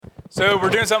So we're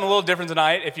doing something a little different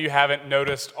tonight, if you haven't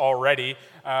noticed already.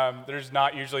 There's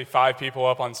not usually 5 people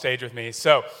up on stage with me.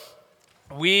 So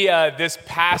we, this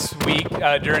past week,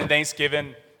 during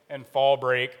Thanksgiving and fall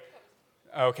break,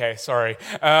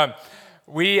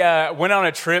 we went on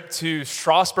a trip to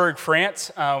Strasbourg, France,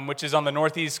 which is on the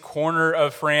northeast corner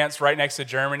of France, right next to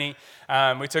Germany.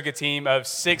 We took a team of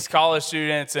 6 college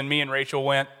students, and me and Rachel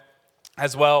went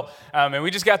as well. And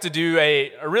we just got to do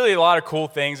a lot of cool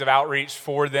things of outreach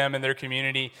for them and their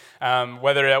community,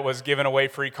 whether that was giving away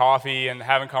free coffee and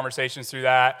having conversations through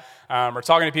that, or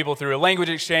talking to people through a language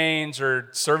exchange, or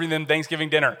serving them Thanksgiving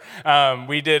dinner.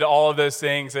 We did all of those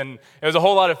things, and it was a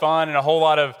whole lot of fun and a whole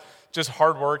lot of just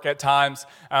hard work at times.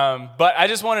 But I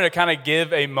just wanted to kind of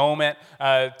give a moment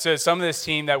to some of this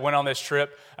team that went on this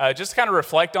trip, just to kind of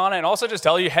reflect on it, and also just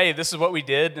tell you, hey, this is what we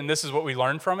did and this is what we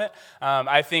learned from it.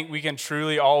 I think we can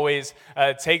truly always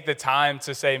take the time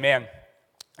to say, man,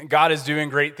 God is doing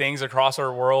great things across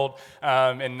our world,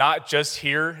 and not just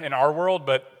here in our world,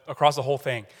 but across the whole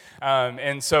thing.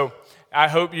 And so I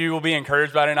hope you will be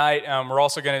encouraged by tonight. We're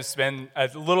also going to spend a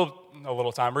little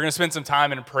time. We're going to spend some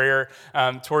time in prayer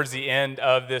towards the end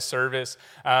of this service,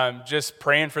 just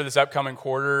praying for this upcoming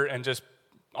quarter and just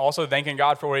also thanking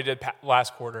God for what he did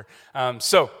last quarter.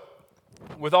 So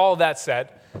with all of that said,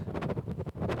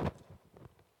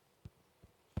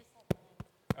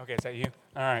 okay, is that you?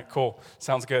 All right, cool.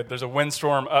 Sounds good. There's a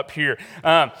windstorm up here.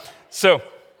 So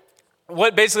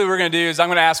what basically we're going to do is I'm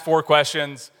going to ask 4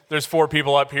 questions. There's 4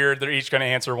 people up here. They're each going to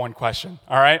answer 1 question.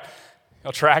 All right?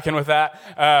 Y'all tracking with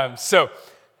that? So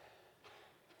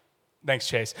thanks,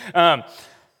 Chase.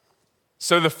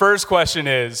 So the first question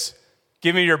is,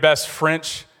 give me your best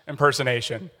French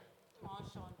impersonation.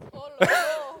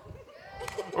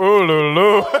 Ooh,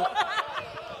 loo.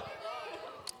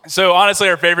 So honestly,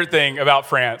 our favorite thing about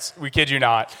France, we kid you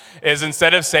not, is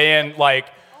instead of saying like,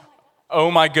 oh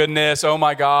my goodness, oh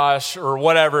my gosh, or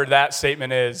whatever that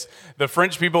statement is, the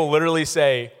French people literally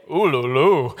say, ooh,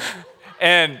 loo.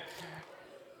 And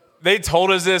they told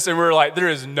us this, and we were like, there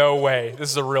is no way this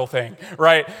is a real thing,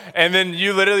 right? And then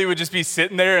you literally would just be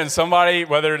sitting there, and somebody,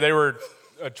 whether they were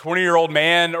a 20-year-old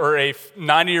man or a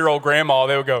 90-year-old grandma,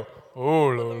 they would go,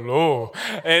 ooh, loo.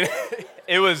 And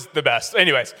it was the best.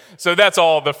 Anyways, so that's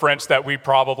all the French that we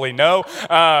probably know,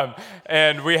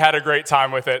 and we had a great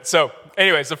time with it. So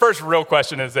anyways, the first real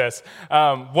question is this.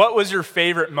 What was your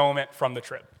favorite moment from the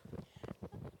trip?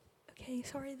 Okay,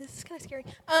 sorry, this is kind of scary.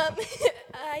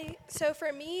 So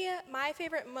for me, my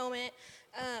favorite moment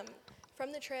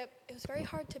from the trip, it was very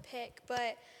hard to pick,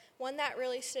 but one that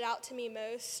really stood out to me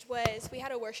most was we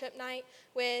had a worship night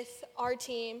with our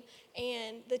team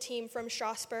and the team from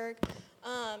Strasbourg,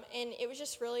 and it was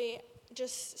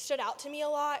just stood out to me a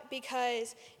lot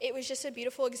because it was just a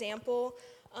beautiful example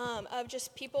of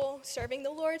just people serving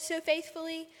the Lord so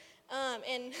faithfully.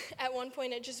 And at one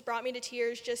point, it just brought me to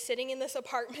tears just sitting in this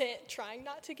apartment, trying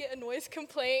not to get a noise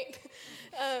complaint,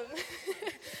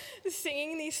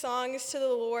 singing these songs to the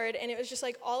Lord. And it was just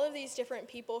like all of these different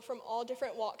people from all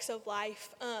different walks of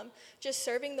life, just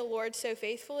serving the Lord so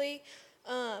faithfully.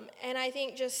 And I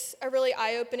think just a really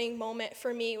eye-opening moment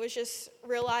for me was just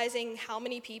realizing how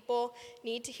many people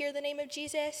need to hear the name of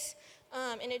Jesus.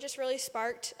 And it just really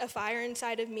sparked a fire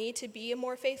inside of me to be a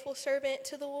more faithful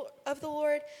servant of the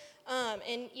Lord.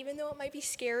 And even though it might be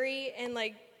scary and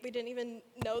like we didn't even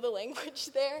know the language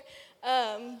there,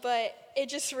 but it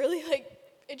just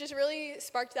really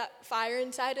sparked that fire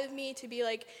inside of me to be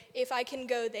like, if I can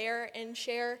go there and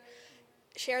share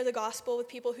the gospel with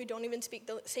people who don't even speak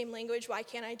the same language, why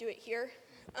can't I do it here?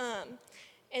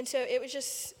 And so it was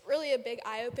just really a big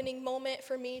eye-opening moment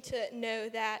for me to know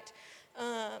that,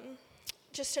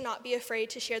 just to not be afraid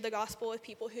to share the gospel with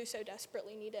people who so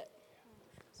desperately need it.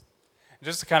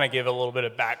 Just to kind of give a little bit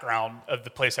of background of the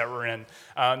place that we're in,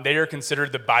 they are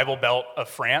considered the Bible Belt of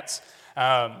France,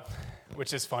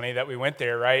 which is funny that we went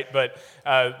there, right? But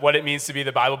what it means to be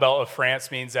the Bible Belt of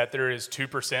France means that there is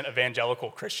 2%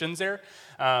 evangelical Christians there,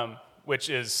 which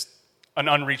is an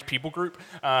unreached people group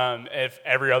of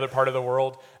every other part of the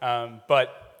world.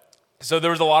 So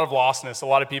there was a lot of lostness, a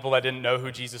lot of people that didn't know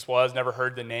who Jesus was, never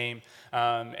heard the name,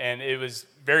 and it was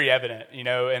very evident,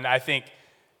 and I think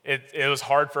it was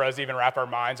hard for us to even wrap our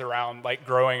minds around like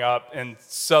growing up in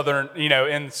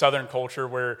southern culture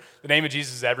where the name of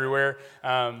Jesus is everywhere.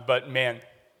 But man,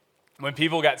 when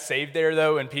people got saved there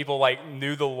though, and people like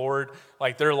knew the Lord,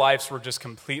 like their lives were just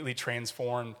completely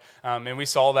transformed. And we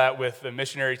saw that with the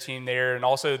missionary team there, and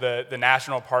also the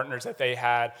national partners that they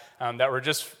had that were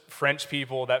just French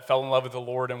people that fell in love with the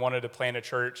Lord and wanted to plant a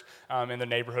church in the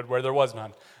neighborhood where there was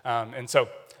none. And so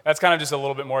that's kind of just a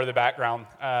little bit more of the background.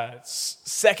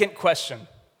 Second question.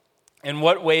 In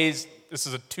what ways, this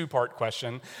is a two-part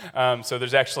question, so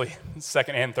there's actually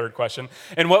second and third question.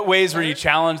 In what ways were you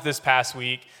challenged this past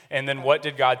week, and then what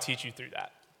did God teach you through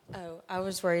that? Oh, I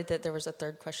was worried that there was a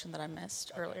third question that I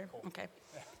missed earlier. Cool. Okay.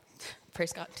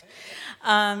 Praise God.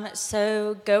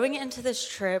 So going into this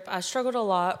trip, I struggled a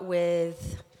lot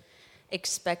with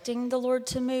expecting the Lord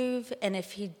to move, and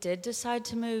if he did decide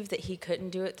to move, that he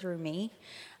couldn't do it through me.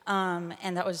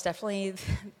 And that was definitely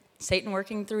Satan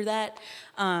working through that,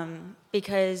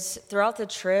 because throughout the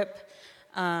trip,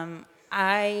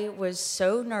 I was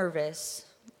so nervous,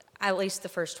 at least the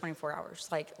first 24 hours.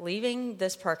 Like, leaving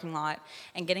this parking lot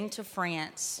and getting to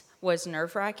France was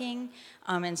nerve-wracking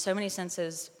in so many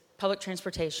senses. Public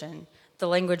transportation, the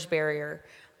language barrier,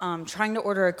 trying to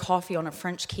order a coffee on a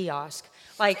French kiosk.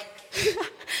 Like,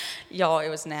 y'all, it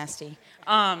was nasty.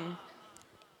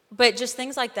 But just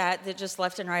things like that just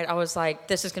left and right, I was like,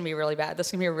 this is going to be really bad. This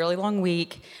is going to be a really long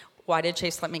week. Why did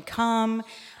Chase let me come?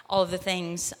 All of the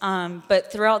things.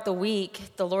 But throughout the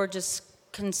week, the Lord just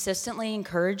consistently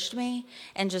encouraged me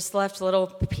and just left little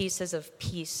pieces of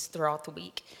peace throughout the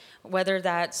week. Whether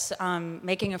that's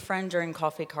making a friend during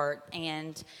coffee cart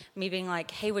and me being like,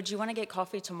 hey, would you want to get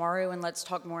coffee tomorrow and let's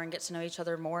talk more and get to know each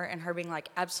other more? And her being like,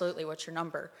 absolutely, what's your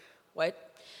number?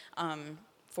 What?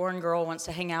 Foreign girl wants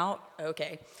to hang out?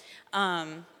 Okay. I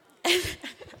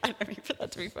don't mean for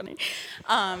that to be funny.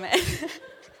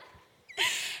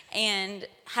 And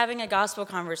having a gospel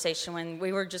conversation when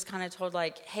we were just kind of told,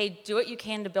 like, hey, do what you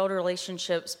can to build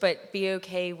relationships, but be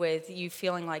okay with you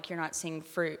feeling like you're not seeing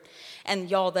fruit.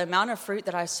 And y'all, the amount of fruit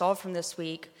that I saw from this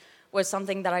week was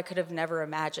something that I could have never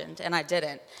imagined, and I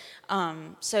didn't.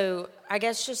 So I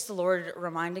guess just the Lord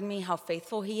reminding me how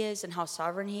faithful he is and how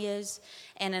sovereign he is.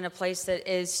 And in a place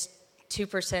that is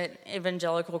 2%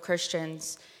 evangelical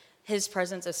Christians, his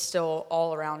presence is still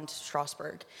all around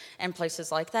Strasburg and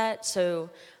places like that. So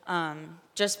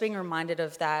just being reminded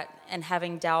of that and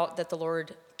having doubt that the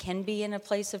Lord can be in a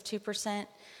place of 2%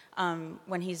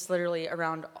 when he's literally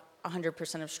around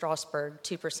 100% of Strasburg,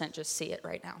 2% just see it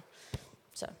right now.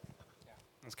 So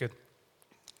that's good.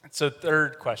 So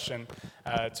third question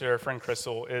to our friend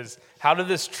Crystal is, how did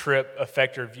this trip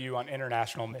affect your view on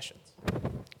international missions?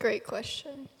 Great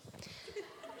question.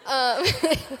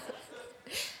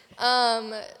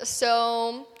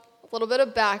 So a little bit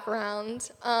of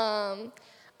background.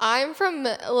 I'm from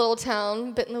a little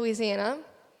town, Benton, Louisiana,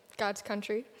 God's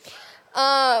country.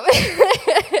 And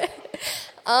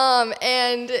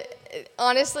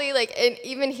honestly, like, and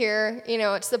even here, you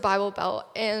know, it's the Bible Belt.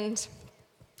 And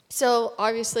so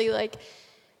obviously, like,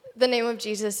 the name of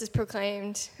Jesus is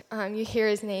proclaimed. You hear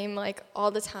his name, like,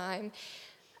 all the time.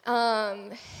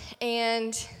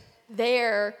 And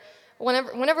there,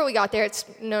 whenever we got there, it's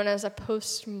known as a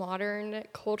postmodern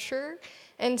culture.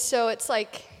 And so it's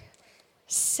like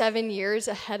 7 years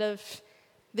ahead of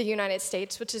the United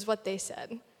States, which is what they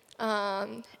said.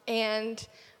 And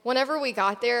whenever we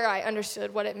got there, I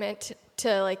understood what it meant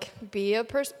to like be a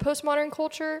postmodern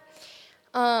culture.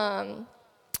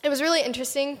 It was really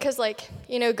interesting because, like,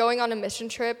 you know, going on a mission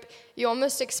trip, you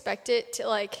almost expect it to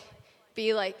like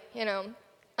be like, you know,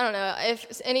 I don't know,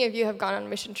 if any of you have gone on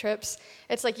mission trips,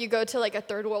 it's like you go to like a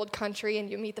third world country and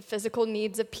you meet the physical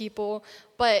needs of people,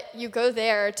 but you go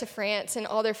there to France and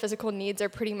all their physical needs are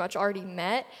pretty much already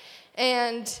met.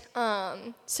 And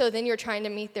so then you're trying to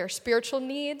meet their spiritual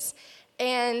needs.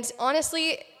 And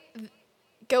honestly,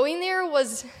 going there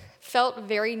felt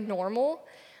very normal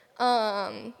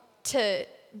to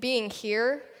being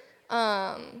here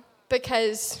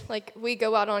because like we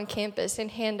go out on campus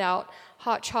and hand out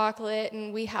hot chocolate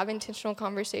and we have intentional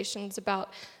conversations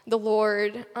about the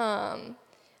Lord.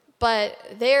 But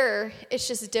there, it's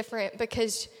just different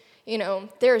because, you know,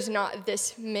 there's not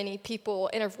this many people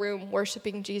in a room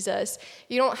worshiping Jesus.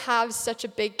 You don't have such a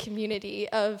big community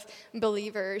of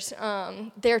believers.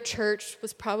 Their church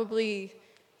was probably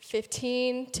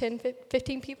 15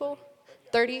 people?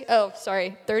 30? Oh,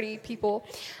 sorry, 30 people.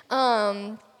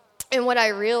 And what I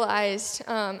realized,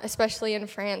 especially in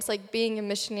France, like being a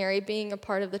missionary, being a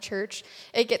part of the church,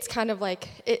 it gets kind of like,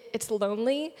 it's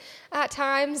lonely at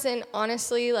times. And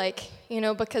honestly, like, you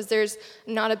know, because there's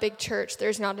not a big church,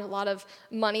 there's not a lot of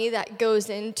money that goes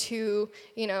into,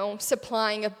 you know,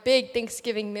 supplying a big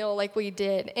Thanksgiving meal like we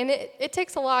did. And it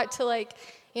takes a lot to like,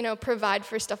 you know, provide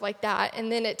for stuff like that.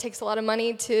 And then it takes a lot of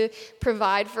money to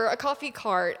provide for a coffee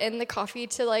cart and the coffee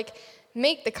to like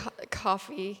make the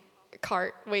coffee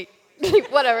cart. Wait.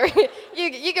 Whatever,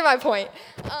 you get my point.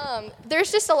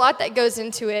 There's just a lot that goes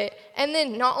into it. And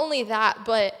then not only that,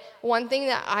 but one thing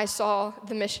that I saw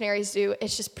the missionaries do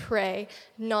is just pray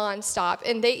nonstop.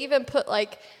 And they even put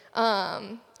like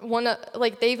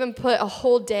they even put a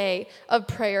whole day of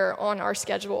prayer on our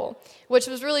schedule, which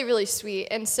was really, really sweet.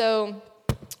 And so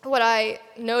what I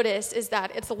noticed is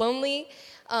that it's lonely,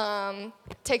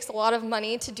 takes a lot of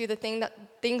money to do the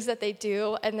things that they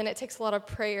do, and then it takes a lot of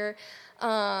prayer.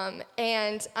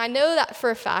 And I know that for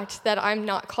a fact that I'm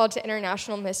not called to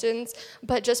international missions,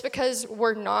 but just because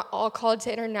we're not all called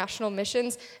to international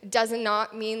missions does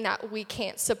not mean that we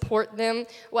can't support them,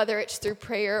 whether it's through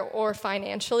prayer or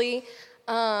financially.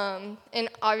 And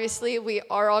obviously we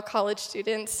are all college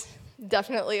students,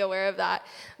 definitely aware of that.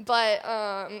 But,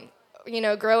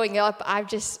 growing up, I've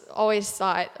just always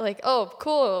thought, like, oh,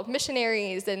 cool,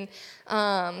 missionaries, and,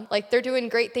 they're doing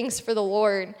great things for the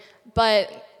Lord.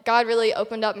 But God really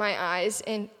opened up my eyes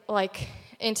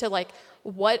into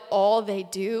what all they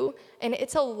do, and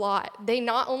it's a lot. They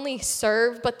not only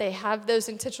serve, but they have those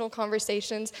intentional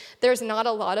conversations. There's not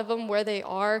a lot of them where they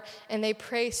are, and they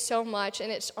pray so much,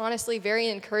 and it's honestly very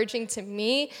encouraging to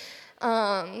me.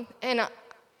 And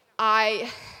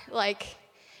I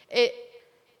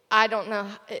don't know.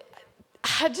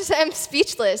 I just am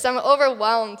speechless. I'm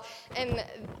overwhelmed, and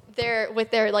with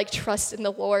their trust in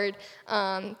the Lord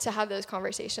to have those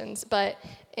conversations. But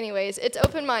anyways, it's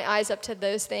opened my eyes up to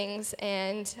those things,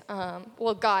 and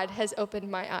God has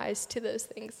opened my eyes to those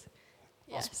things.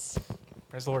 Yes. Awesome.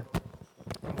 Praise the Lord.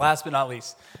 Last but not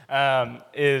least,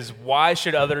 is why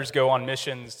should others go on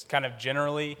missions kind of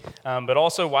generally, but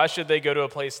also why should they go to a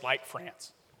place like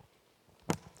France?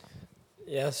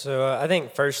 Yeah, so I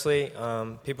think firstly,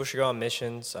 people should go on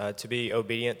missions to be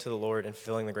obedient to the Lord and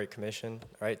fulfilling the Great Commission,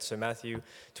 right? So Matthew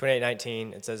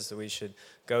 28:19, it says that we should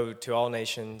go to all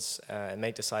nations and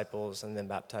make disciples and then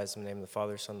baptize them in the name of the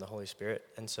Father, Son, and the Holy Spirit.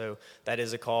 And so that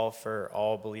is a call for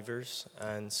all believers.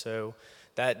 And so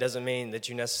that doesn't mean that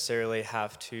you necessarily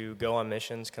have to go on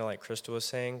missions, kind of like Crystal was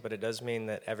saying, but it does mean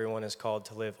that everyone is called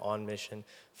to live on mission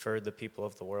for the people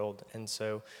of the world. And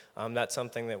so that's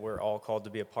something that we're all called to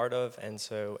be a part of. And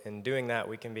so in doing that,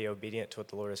 we can be obedient to what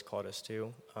the Lord has called us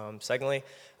to. Secondly,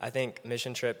 I think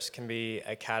mission trips can be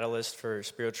a catalyst for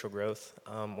spiritual growth.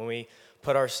 When we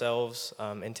put ourselves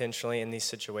intentionally in these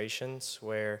situations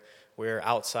where we're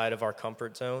outside of our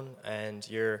comfort zone, and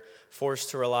you're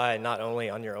forced to rely not only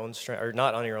on your own strength, or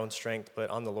not on your own strength, but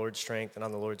on the Lord's strength and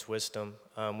on the Lord's wisdom,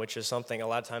 which is something a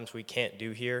lot of times we can't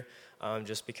do here,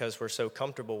 just because we're so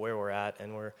comfortable where we're at,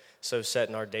 and we're so set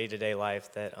in our day-to-day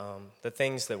life that the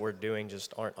things that we're doing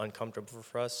just aren't uncomfortable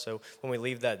for us. So when we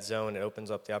leave that zone, it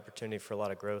opens up the opportunity for a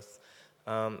lot of growth.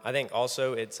 I think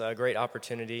also it's a great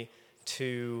opportunity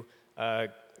to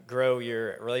grow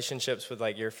your relationships with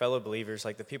your fellow believers,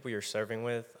 the people you're serving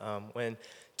with. When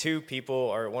two people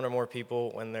or one or more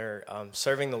people, when they're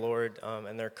serving the Lord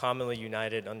and they're commonly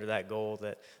united under that goal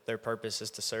that their purpose is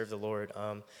to serve the Lord,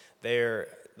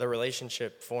 the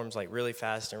relationship forms really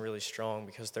fast and really strong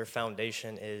because their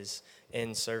foundation is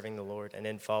in serving the Lord and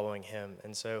in following Him.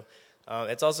 And so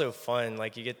it's also fun.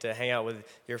 You get to hang out with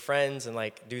your friends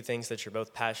and do things that you're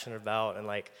both passionate about, and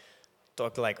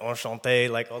talk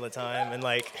enchanté all the time,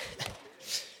 and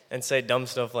and say dumb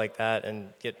stuff like that, and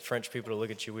get French people to look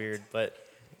at you weird. But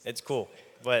it's cool.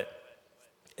 But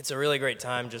it's a really great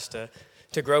time just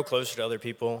to grow closer to other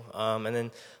people. And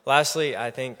then lastly,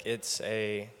 I think it's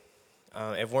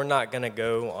if we're not going to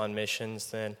go on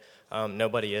missions, then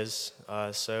nobody is.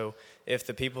 So if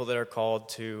the people that are called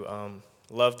to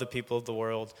love the people of the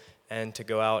world and to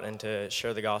go out and to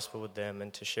share the gospel with them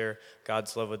and to share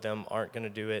God's love with them aren't going to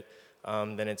do it,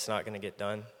 then it's not going to get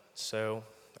done. So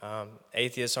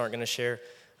atheists aren't going to share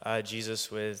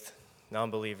Jesus with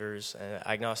non-believers, and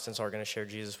agnostics aren't going to share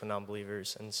Jesus with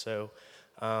non-believers. And so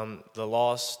the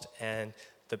lost and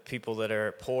the people that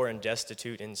are poor and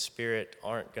destitute in spirit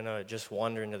aren't going to just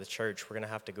wander into the church. We're going to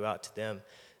have to go out to them.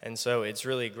 And so it's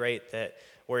really great that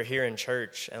we're here in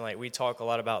church, and we talk a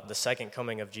lot about the second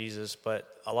coming of Jesus, but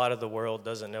a lot of the world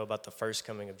doesn't know about the first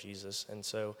coming of Jesus. And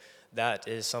so that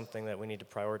is something that we need to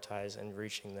prioritize in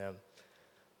reaching them.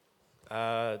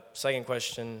 Second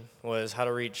question was how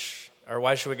to reach, or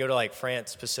why should we go to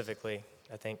France specifically,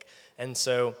 I think. And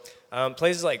so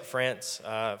places like France,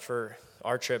 for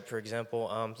our trip, for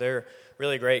example, they're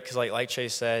really great because like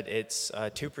Chase said, it's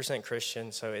 2%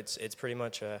 Christian, so it's pretty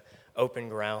much a open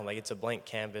ground. It's a blank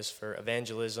canvas for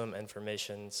evangelism and for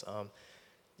missions.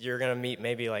 You're going to meet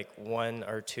maybe one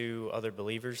or two other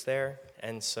believers there,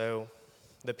 and so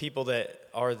the people that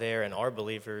are there and are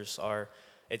believers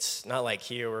it's not like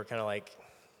here where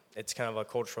it's kind of a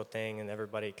cultural thing and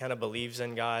everybody kind of believes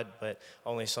in God, but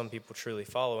only some people truly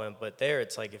follow Him. But there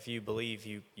it's if you believe,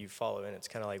 you follow, and it's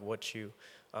kind of what you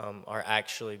are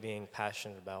actually being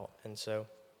passionate about. And so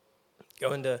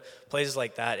go into places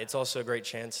like that, it's also a great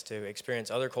chance to experience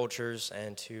other cultures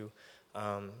and to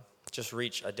just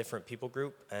reach a different people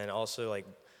group, and also like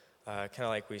kind of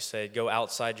like we said, go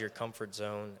outside your comfort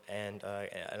zone and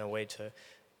in a way to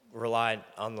rely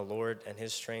on the Lord and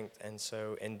His strength. And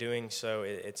so in doing so,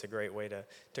 it's a great way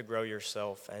to grow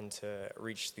yourself and to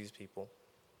reach these people.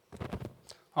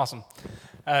 Awesome.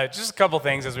 Just a couple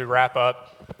things as we wrap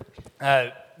up.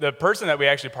 The person that we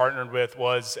actually partnered with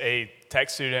was a tech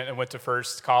student and went to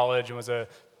First College and was a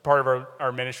part of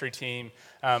our ministry team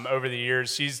over the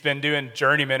years. She's been doing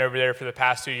journeyman over there for the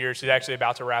past 2 years. She's actually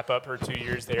about to wrap up her 2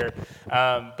 years there.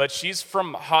 But she's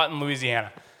from Houghton,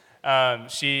 Louisiana.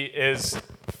 She is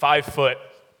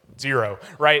 5'0",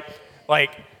 right?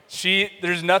 Like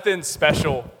there's nothing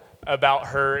special about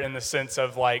her in the sense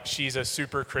of like she's a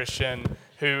super Christian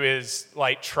who is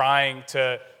like trying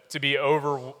to be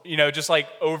over, just like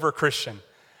over Christian.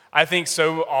 I think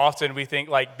so often we think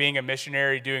like being a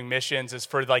missionary, doing missions is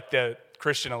for like the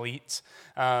Christian elites.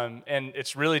 And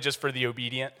it's really just for the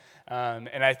obedient.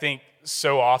 And I think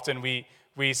so often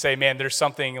we say, man, there's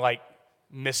something like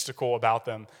mystical about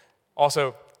them.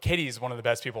 Also, Katie is one of the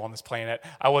best people on this planet.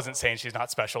 I wasn't saying she's not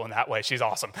special in that way. She's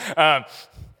awesome.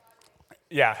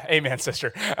 Yeah, amen,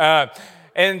 sister.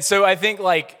 And so I think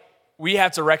like we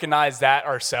have to recognize that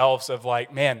ourselves of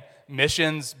like, man,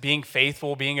 missions, being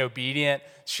faithful, being obedient,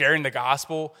 sharing the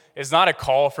gospel is not a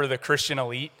call for the Christian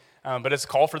elite, but it's a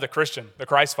call for the Christian, the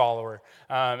Christ follower.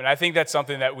 And I think that's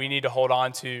something that we need to hold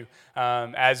on to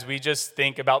as we just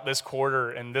think about this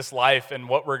quarter and this life and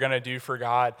what we're going to do for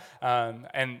God.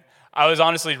 And I was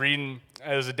honestly reading,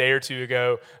 it was a day or two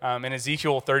ago, in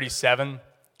Ezekiel 37,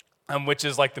 which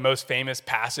is like the most famous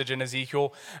passage in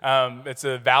Ezekiel. It's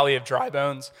a valley of dry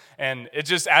bones. And it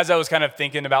just, as I was kind of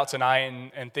thinking about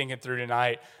tonight and thinking through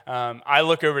tonight, I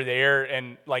look over there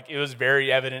and like it was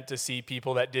very evident to see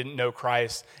people that didn't know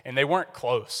Christ and they weren't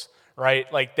close,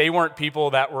 right? Like they weren't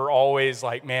people that were always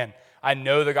like, man, I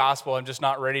know the gospel, I'm just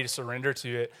not ready to surrender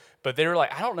to it. But they were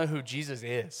like, I don't know who Jesus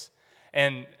is.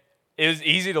 And it was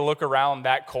easy to look around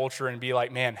that culture and be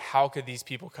like, man, how could these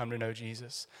people come to know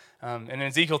Jesus? And in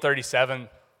Ezekiel 37,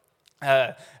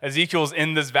 Ezekiel's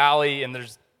in this valley and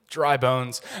there's dry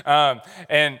bones.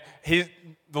 And the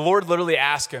Lord literally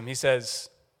asked him, he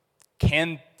says,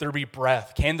 can there be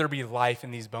breath? Can there be life in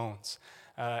these bones?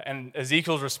 And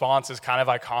Ezekiel's response is kind of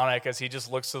iconic as he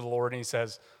just looks to the Lord and he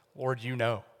says, Lord, you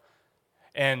know.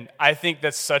 And I think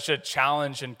that's such a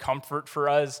challenge and comfort for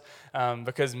us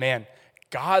because, man,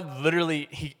 God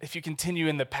literally, if you continue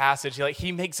in the passage,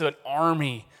 he makes an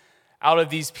army out of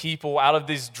these people, out of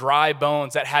these dry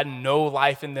bones that had no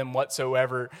life in them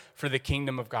whatsoever for the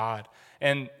kingdom of God.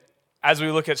 And as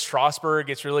we look at Strasburg,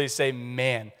 it's really to say,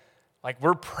 man, like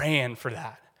we're praying for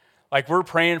that. Like we're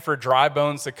praying for dry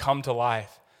bones to come to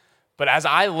life. But as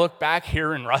I look back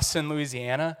here in Ruston,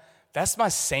 Louisiana, that's my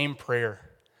same prayer.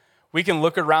 We can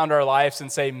look around our lives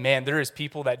and say, man, there is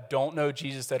people that don't know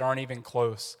Jesus that aren't even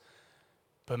close.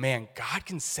 But man, God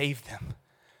can save them.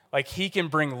 Like he can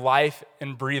bring life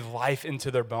and breathe life into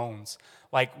their bones.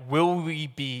 Like, will we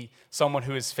be someone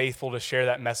who is faithful to share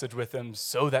that message with them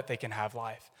so that they can have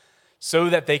life? So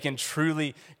that they can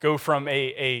truly go from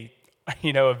a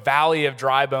valley of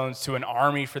dry bones to an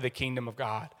army for the kingdom of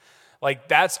God. Like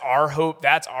that's our hope.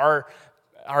 That's our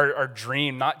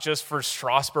dream, not just for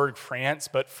Strasburg, France,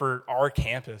 but for our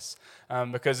campus.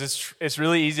 Because it's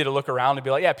really easy to look around and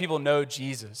be like, yeah, people know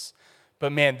Jesus.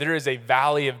 But man, there is a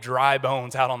valley of dry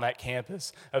bones out on that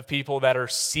campus of people that are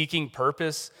seeking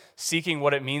purpose, seeking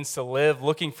what it means to live,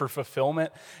 looking for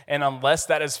fulfillment. And unless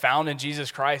that is found in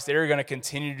Jesus Christ, they're going to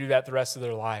continue to do that the rest of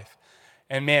their life.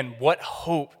 And man, what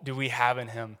hope do we have in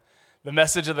him? The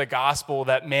message of the gospel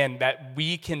that, man, that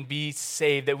we can be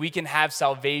saved, that we can have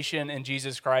salvation in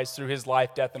Jesus Christ through his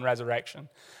life, death, and resurrection.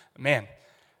 Man,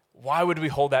 why would we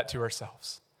hold that to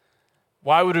ourselves?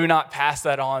 Why would we not pass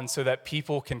that on so that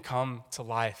people can come to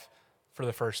life for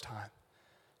the first time?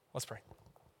 Let's pray.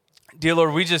 Dear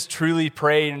Lord, we just truly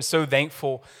pray and so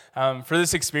thankful for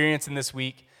this experience in this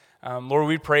week. Lord,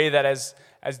 we pray that as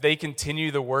they continue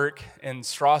the work in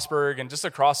Strasburg and just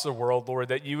across the world, Lord,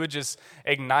 that you would just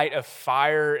ignite a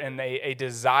fire and a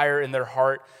desire in their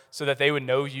heart so that they would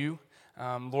know you.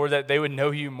 Lord, that they would know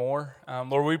you more.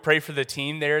 Lord, we pray for the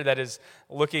team there that is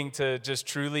looking to just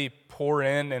truly pour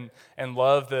in and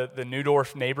love the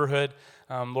Neudorf neighborhood.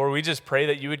 Lord, we just pray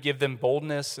that you would give them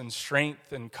boldness and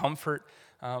strength and comfort,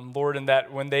 Lord, and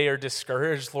that when they are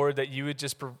discouraged, Lord, that you would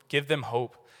just give them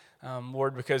hope,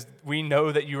 Lord, because we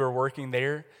know that you are working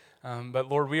there. But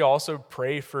Lord, we also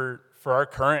pray for our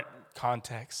current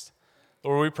context.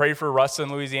 Lord, we pray for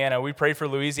Ruston, Louisiana. We pray for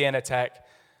Louisiana Tech.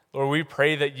 Lord, we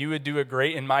pray that you would do a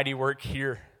great and mighty work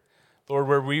here. Lord,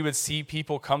 where we would see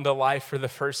people come to life for the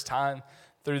first time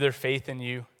through their faith in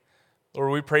you.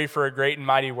 Lord, we pray for a great and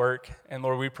mighty work. And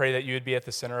Lord, we pray that you would be at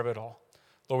the center of it all.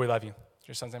 Lord, we love you. In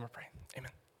your son's name we pray.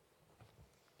 Amen.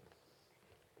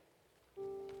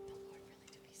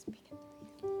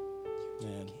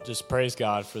 And just praise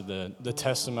God for the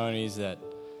testimonies that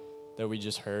we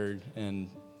just heard, and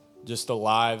just the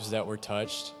lives that were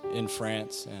touched in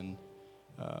France. And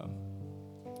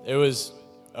it was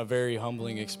a very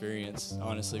humbling experience,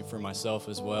 honestly, for myself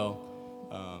as well.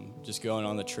 Just going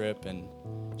on the trip and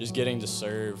just getting to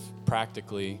serve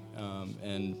practically,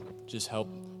 and just help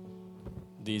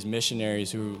these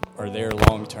missionaries who are there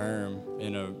long term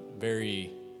in a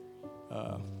very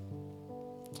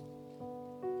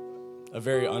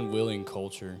unwilling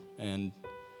culture. And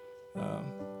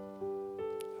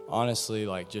honestly,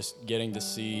 like, just getting to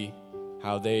see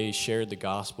how they shared the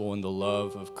gospel and the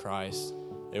love of Christ,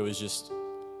 it was just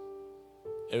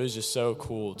so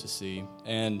cool to see.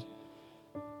 And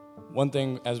one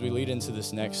thing, as we lead into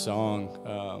this next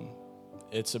song,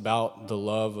 it's about the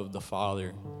love of the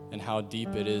Father and how deep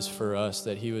it is for us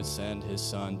that he would send his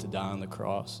son to die on the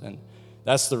cross. And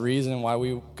that's the reason why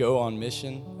we go on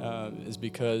mission, is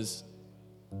because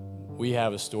we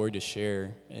have a story to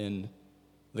share in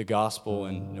the gospel,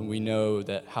 and we know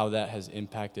that how that has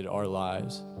impacted our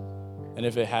lives. And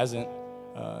if it hasn't,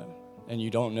 and you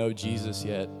don't know Jesus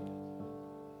yet,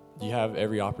 you have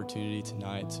every opportunity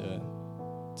tonight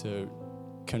to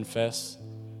confess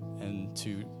and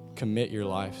to commit your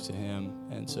life to him.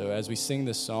 And so as we sing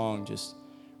this song, just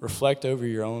reflect over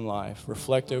your own life,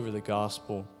 reflect over the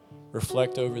gospel,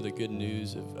 reflect over the good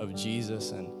news of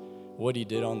Jesus and what he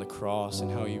did on the cross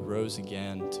and how he rose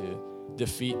again to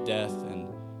defeat death and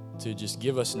to just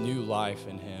give us new life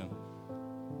in him.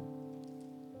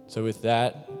 So with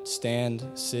that, stand,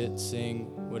 sit, sing,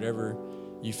 whatever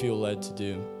you feel led to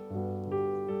do.